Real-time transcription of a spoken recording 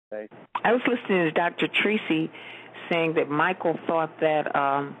Okay. I was listening to Dr. Treacy saying that Michael thought that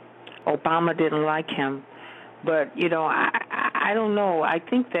Obama didn't like him. But, I don't know. I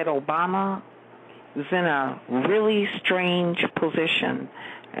think that Obama was in a really strange position.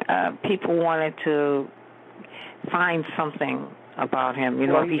 People wanted to find something about him.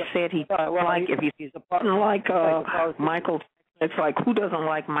 If he said he didn't like Michael, it's like, who doesn't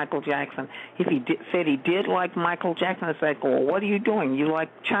like Michael Jackson? If he said he did like Michael Jackson, it's like, well, what are you doing? You like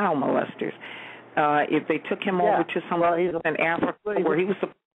child molesters. If they took him over to somewhere in Africa where he was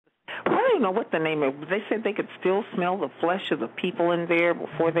I don't even know what the name is. They said they could still smell the flesh of the people in there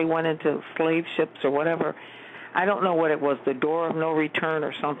before they went into slave ships or whatever. I don't know what it was, the door of no return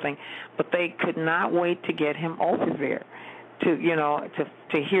or something, but they could not wait to get him over there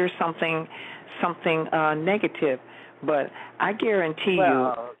to hear something negative. But I guarantee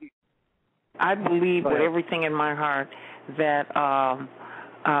you, I believe with everything in my heart that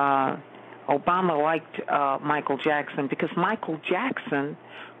Obama liked Michael Jackson, because Michael Jackson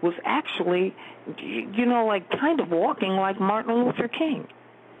was actually, kind of walking like Martin Luther King.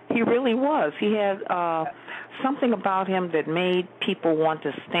 He really was. He had something about him that made people want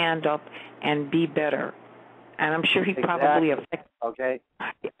to stand up and be better. And I'm sure he probably affected. Okay.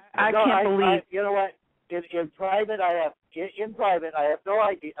 I can't believe. You know what? In private, I have no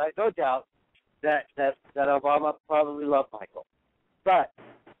idea, no doubt that Obama probably loved Michael, but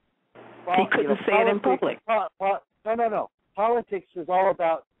he couldn't say it in public. No. Politics is all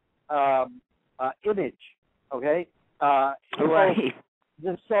about image. Okay. Right.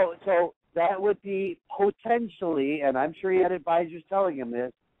 So that would be potentially, and I'm sure he had advisors telling him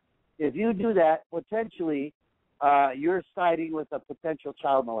this. If you do that, potentially, you're siding with a potential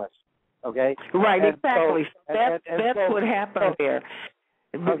child molester. Okay. Right. And exactly. So, that's what happened there.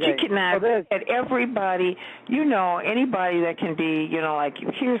 But you cannot get everybody, anybody that can be, like,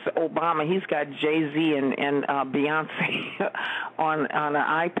 here's Obama. He's got Jay-Z and Beyonce on an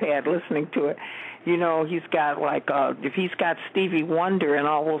iPad listening to it. He's got, if he's got Stevie Wonder and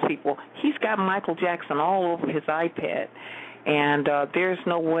all those people, he's got Michael Jackson all over his iPad. And there's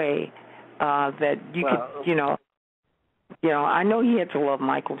no way that you could, I know he had to love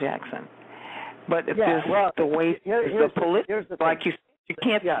Michael Jackson. But the way, the political, like you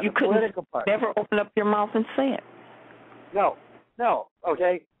said, you couldn't never open up your mouth and say it. No,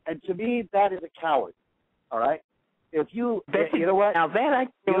 okay? And to me, that is a coward, all right? If you know what? Now, that I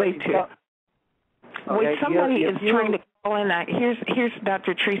can relate to. Wait, somebody is trying to call in. Here's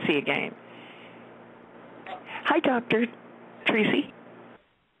Dr. Treacy again. Hi, Dr. Treacy.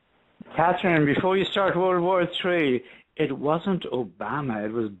 Catherine, before you start World War III, it wasn't Obama,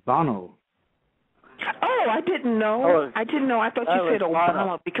 it was Bono. Oh, I didn't know. I thought you said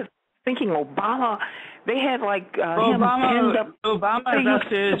Obama, because thinking Obama, they had him pinned up. Obama at that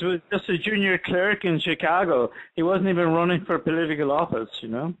stage was just a junior clerk in Chicago. He wasn't even running for political office,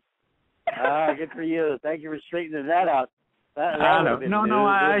 Good for you. Thank you for straightening that out.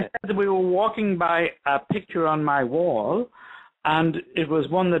 I said that we were walking by a picture on my wall, and it was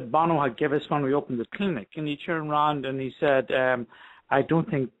one that Bono had given us when we opened the clinic. And he turned around and he said, I don't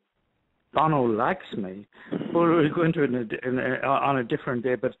think Bono likes me. We're going to on a different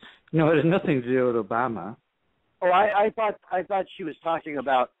day, but it has nothing to do with Obama. Oh, I thought she was talking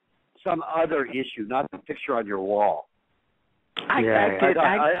about some other issue, not the picture on your wall. I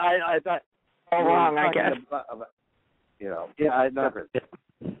thought all wrong, I guess. I never.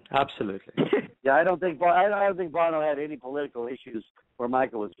 Absolutely. Yeah, I don't think Bono had any political issues where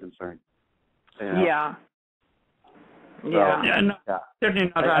Michael was concerned. Yeah.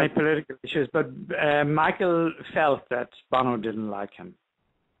 Certainly not any political issues, but Michael felt that Bono didn't like him.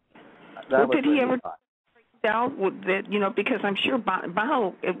 Did he ever doubt that, because I'm sure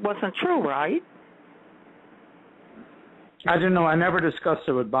Bono, it wasn't true, right? I don't know. I never discussed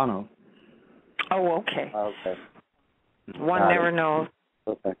it with Bono. Oh, okay. Okay. One never knows.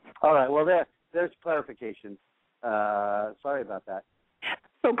 Okay. All right. Well, there's clarification. Sorry about that.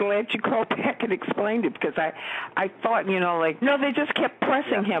 So glad you called back and explained it, because I thought, no, they just kept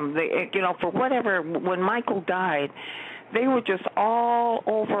pressing him. They, for whatever, when Michael died, they were just all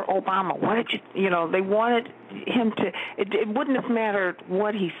over Obama. Why did they wanted him to, it wouldn't have mattered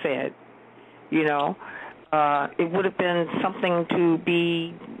what he said, it would have been something to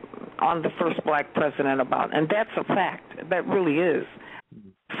be on the first black president about. And that's a fact. That really is.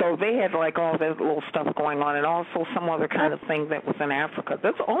 So they had all that little stuff going on, and also some other kind of thing that was in Africa.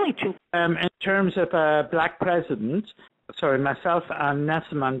 That's only two. In terms of a black president, myself and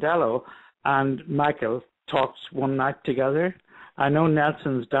Nelson Mandela and Michael talked one night together, I know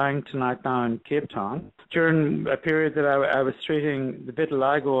Nelson's dying tonight now in Cape Town. During a period that I was treating the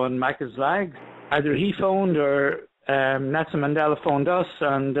vitiligo on Michael's legs, either he phoned or Nelson Mandela phoned us,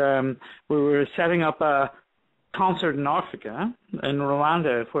 and we were setting up a concert in Africa, in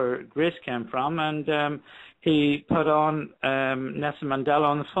Rwanda, where Grace came from, and he put on Nelson Mandela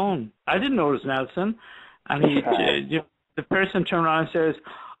on the phone. I didn't know it was Nelson, and the person turned around and says,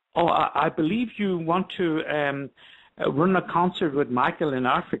 "Oh, I believe you want to run a concert with Michael in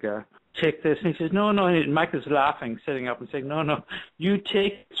Africa. Take this." And he says, "No." And Michael's laughing, sitting up and saying, "No, you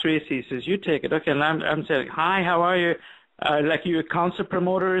take it, Treacy." He says, "You take it." Okay, and I'm saying, "Hi, how are you? Like you a concert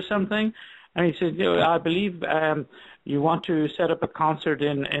promoter or something?" And he said, "I believe you want to set up a concert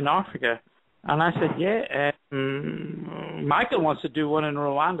in Africa." And I said, "Yeah, Michael wants to do one in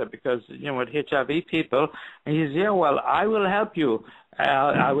Rwanda because, with HIV people." And he says, "Yeah, well, I will help you.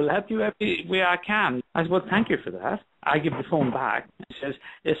 I will help you every way I can." I said, "Well, thank you for that." I give the phone back. He says,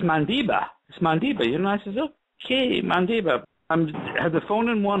 "It's Mandiba. It's Mandiba." I says, "Okay, Mandiba." I had the phone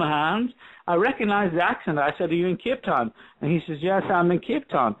in one hand. I recognized the accent. I said, "Are you in Cape Town?" And he says, "Yes, I'm in Cape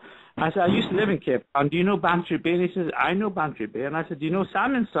Town." I said, "I used to live in Cape Town. Do you know Bantry Bay?" And he says, "I know Bantry Bay." And I said, "Do you know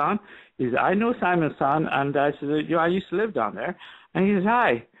Simonstown?" He says, "I know Simonstown." And I said, "I used to live down there." And he says,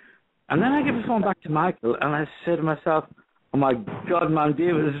 "Hi." And then I give the phone back to Michael, and I said to myself, "Oh my God,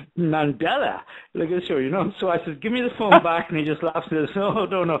 Mandela is Mandela." Look at this show, So I said, "Give me the phone back," and he just laughs and says,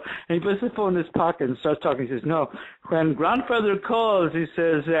 "No. And he puts the phone in his pocket and starts talking. He says, "No, when grandfather calls," he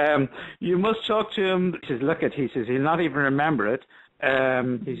says, "you must talk to him." He says, he says, "He'll not even remember it."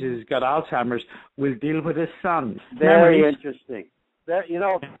 He says he's got Alzheimer's. We'll deal with his son. Very interesting.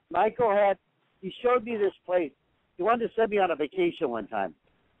 Michael he showed me this place. He wanted to send me on a vacation one time,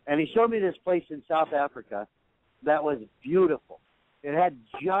 and he showed me this place in South Africa that was beautiful. It had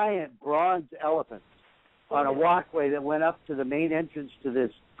giant bronze elephants on a walkway that went up to the main entrance to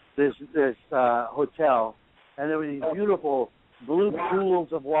this hotel, and there were these beautiful blue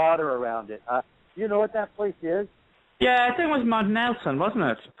pools of water around it. You know what that place is? Yeah, I think it was Mount Nelson, wasn't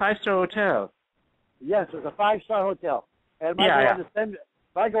it? 5-star hotel. Yes, it was a 5-star hotel, and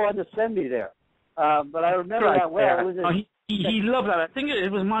Michael wanted to send me there. But I remember that well. It was he loved that. I think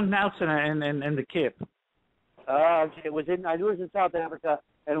it was Mount Nelson in the Cape. It was I knew it was in South Africa,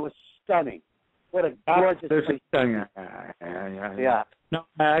 and it was stunning. What a gorgeous place. Stunning. Yeah. No,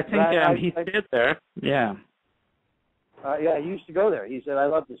 I think he stayed there. Yeah. He used to go there. He said, "I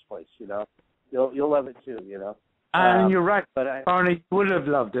love this place. You'll love it too. And you're right, but Barney would have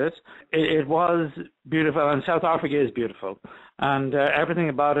loved it. It was beautiful, and South Africa is beautiful, and everything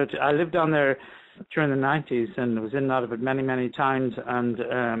about it. I lived down there during the 90s and was in and out of it many, many times.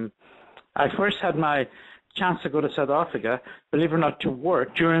 And I first had my chance to go to South Africa, believe it or not, to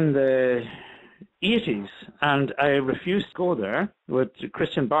work during the 80s, and I refused to go there with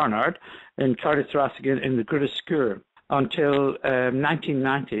Christian Barnard in Cardiff-Thoracic in the Greatest School until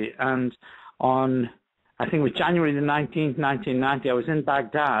 1990, and on I think it was January the 19th, 1990, I was in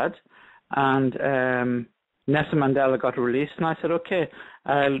Baghdad, and Nelson Mandela got released, and I said, okay,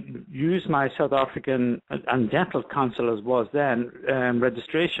 I'll use my South African and dental council as was then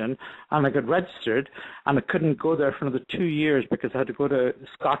registration, and I got registered, and I couldn't go there for another 2 years because I had to go to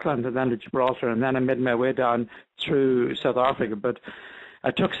Scotland and then to Gibraltar, and then I made my way down through South Africa. But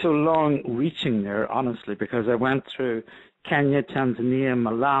I took so long reaching there, honestly, because I went through Kenya, Tanzania,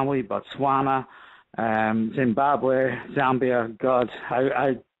 Malawi, Botswana, Zimbabwe, Zambia. God,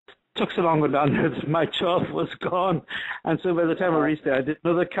 I took so long going down there that my job was gone, and so by the time I reached there, I did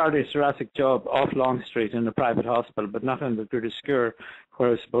another cardiothoracic job off Long Street in a private hospital, but not in the British School where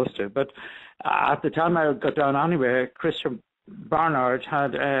I was supposed to. But at the time I got down anyway, Christian Barnard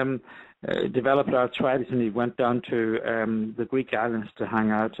had developed arthritis, and he went down to the Greek islands to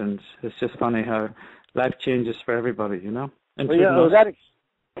hang out, and it's just funny how life changes for everybody, you know. Well,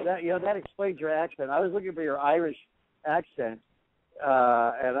 yeah, that explains your accent. I was looking for your Irish accent,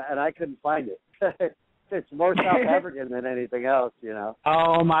 and I couldn't find it. It's more South African than anything else, you know.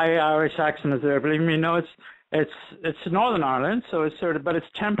 Oh, my Irish accent is there. Believe me, no, it's Northern Ireland, so it's sort of, but it's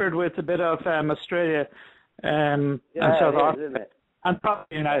tempered with a bit of Australia and South Africa, and probably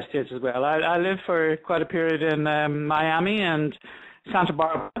the United States as well. I lived for quite a period in Miami and Santa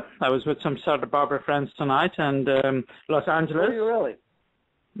Barbara. I was with some Santa Barbara friends tonight, and Los Angeles. Are you really?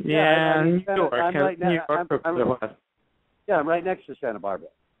 Yeah, New York. I'm right next to Santa Barbara.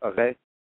 Okay.